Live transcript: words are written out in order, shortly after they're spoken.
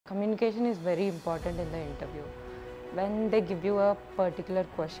communication is very important in the interview. When they give you a particular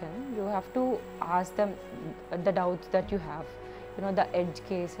question, you have to ask them the doubts that you have. You know, the edge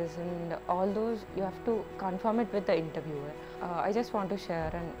cases and all those, you have to confirm it with the interviewer. I just want to share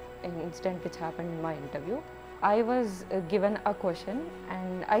an incident which happened in my interview. I was given a question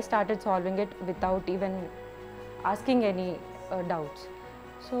and I started solving it without even asking any doubts.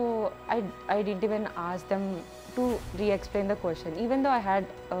 So I didn't even ask them to re-explain the question. Even though I had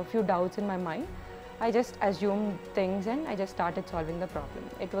a few doubts in my mind, I just assumed things and I just started solving the problem.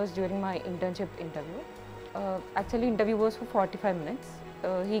 It was during my internship interview. Actually, interview was for 45 minutes.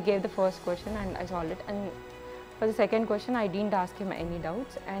 He gave the first question and I solved it. And for the second question, I didn't ask him any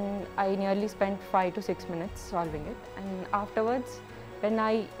doubts and I nearly spent 5 to 6 minutes solving it. And afterwards, when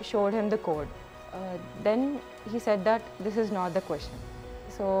I showed him the code, then he said that this is not the question.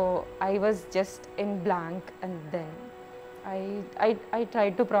 So I was just in blank, and then I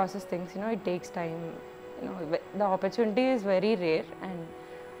tried to process things. You know, it takes time. You know, the opportunity is very rare, and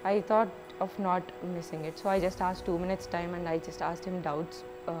I thought of not missing it. So I just asked 2 minutes time, and I just asked him doubts.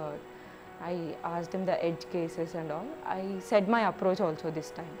 I asked him the edge cases and all. I said my approach also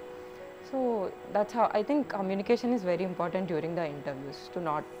this time. So that's how I think communication is very important during the interviews, to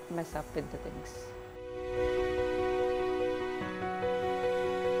not mess up with the things.